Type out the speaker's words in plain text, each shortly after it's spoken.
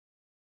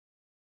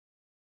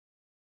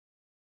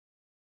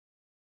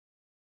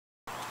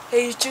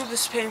Hey YouTube,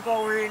 this is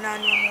Paintball Warrior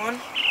 911.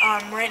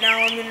 Right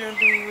now I'm going to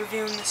be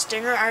reviewing the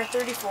Stinger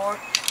R34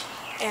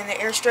 and the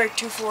Airstrike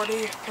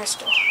 240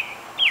 pistol.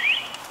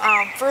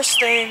 First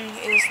thing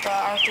is the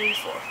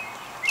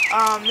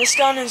R34. This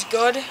gun is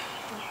good,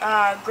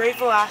 great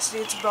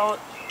velocity. It's about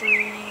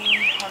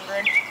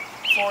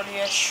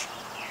 340-ish,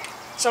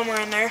 somewhere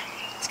in there.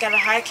 It's got a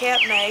high cap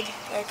mag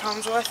that it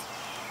comes with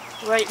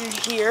right in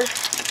here.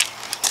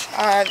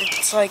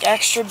 It's like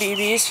extra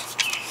BBs.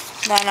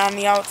 And then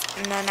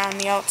on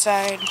the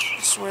outside,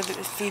 this is where it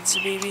feeds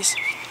the BBs.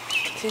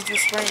 Feeds the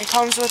spring. It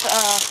comes with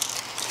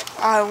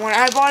when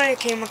I bought it, it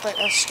came with like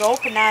a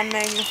scope, a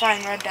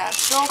non-magnifying red dot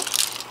scope.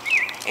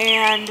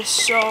 And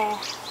so,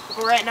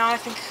 but right now I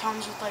think it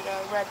comes with like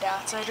a red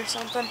dot sight or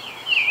something.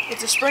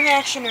 It's a spring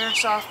action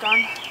airsoft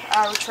gun,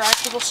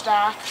 retractable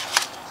stock,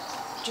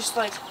 just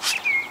like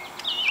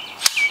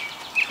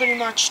pretty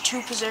much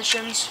two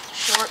positions,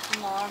 short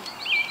and long.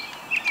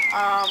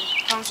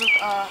 Comes with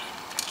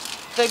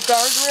the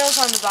guardrails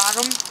on the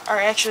bottom are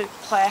actually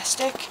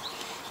plastic,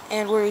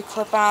 and where you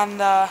clip on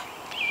the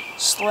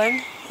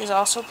sling is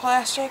also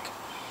plastic.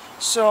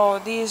 So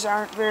these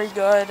aren't very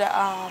good.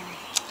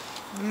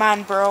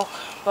 Mine broke,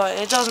 but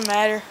it doesn't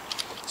matter.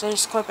 So I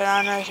just clip it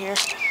on right here.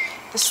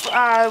 This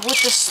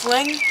with the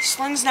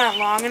sling's not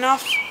long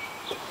enough.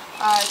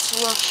 It's a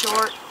little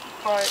short,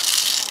 but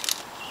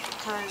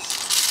because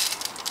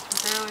I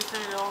barely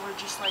fit it over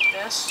just like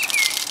this.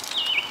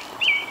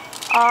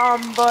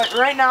 But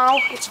right now,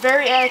 it's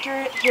very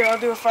accurate. Here, I'll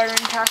do a firing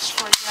test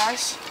for you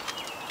guys.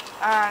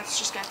 It's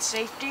just got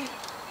safety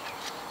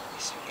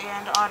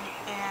and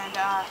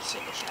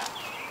single shot.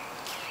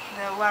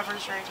 The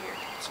lever's right here.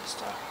 It's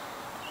just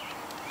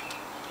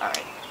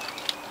alright.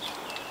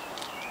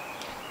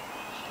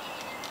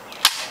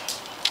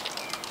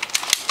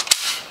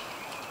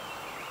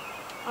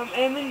 I'm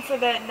aiming for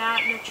that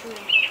knot in the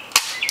tree.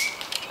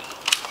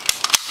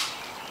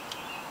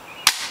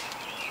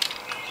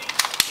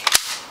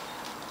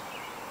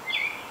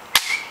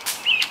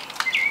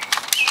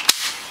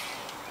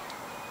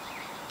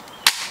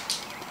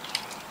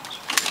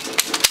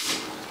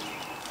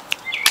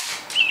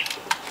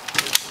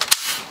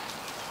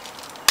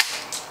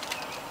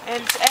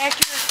 And it's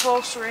accurate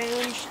close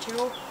range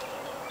too.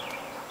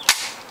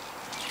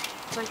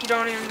 It's like you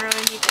don't even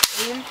really need to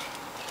aim.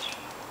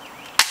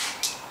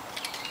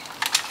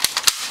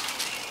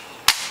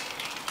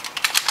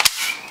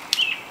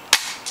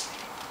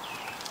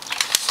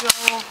 So,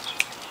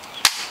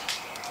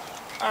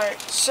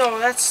 alright, so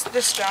that's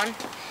this gun.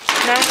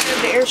 Now we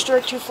have the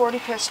Airstrike 240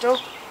 pistol.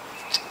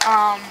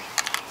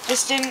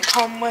 This didn't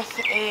come with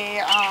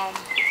a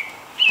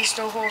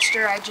pistol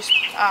holster. I just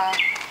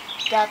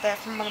got that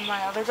from one of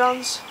my other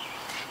guns.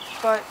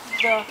 But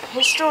the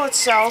pistol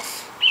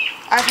itself,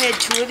 I've had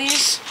two of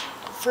these.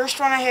 The first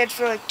one I had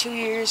for like 2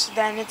 years,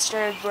 then it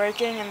started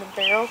breaking and the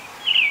barrel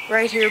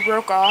right here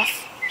broke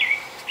off.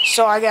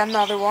 So I got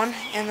another one,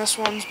 and this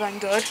one's been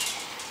good.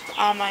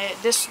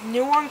 This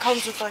new one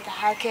comes with like a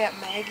high cap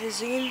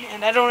magazine,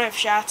 and I don't have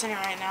shots in it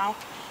right now.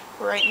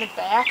 Right in the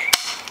back.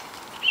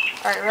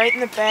 Alright, right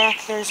in the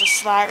back there's a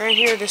slot right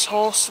here. This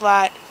whole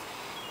slot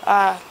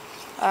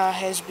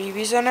has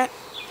BBs in it.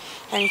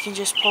 And you can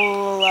just pull a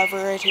little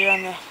lever right here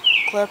on the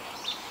clip,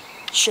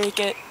 shake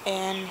it,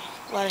 and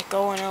let it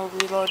go, and it'll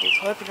reload your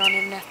clip. You don't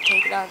even have to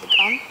take it out of the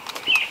gun.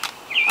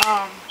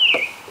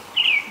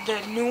 The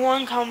new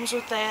one comes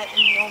with that,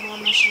 and the old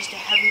one is just a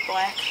heavy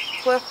black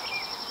clip.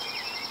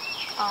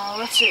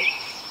 Let's see.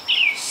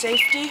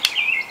 Safety,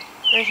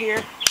 right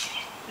here,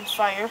 and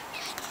fire.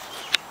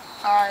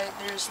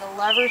 There's the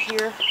lever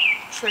here,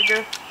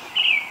 trigger,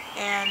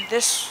 and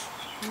this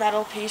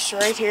metal piece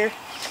right here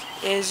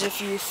is if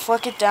you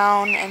flick it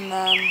down, and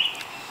then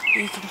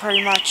you can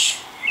pretty much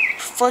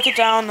flick it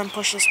down and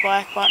push this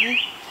black button.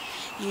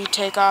 You can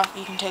take off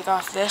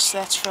this.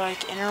 That's for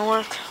like inner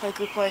work, like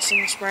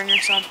replacing the spring or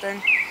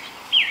something.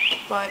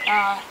 But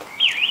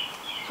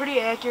pretty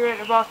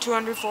accurate, about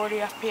 240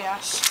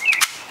 FPS.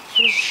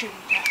 Here's a shooting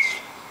test.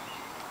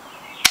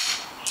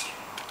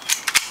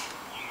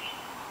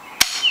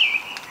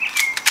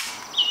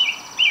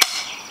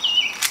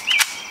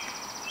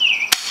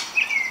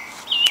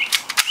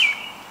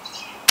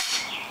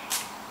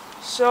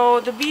 So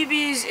the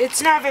BBs,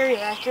 it's not very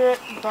accurate,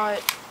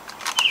 but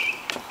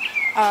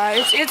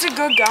it's a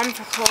good gun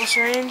for close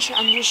range.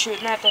 I'm just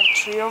shooting at that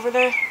tree over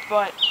there,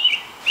 but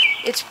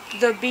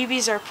the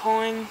BBs are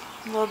pulling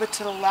a little bit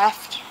to the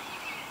left,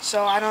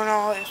 so I don't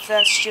know if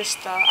that's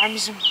just I'm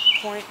using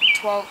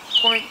 .12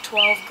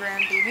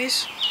 gram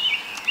BBs,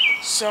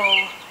 so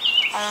I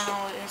don't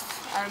know if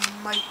I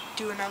might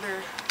do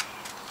another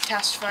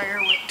test fire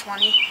with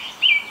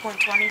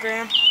 0.20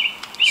 gram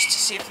just to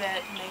see if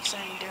that makes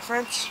any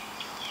difference.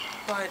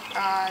 But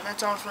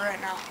that's all for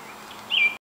right now.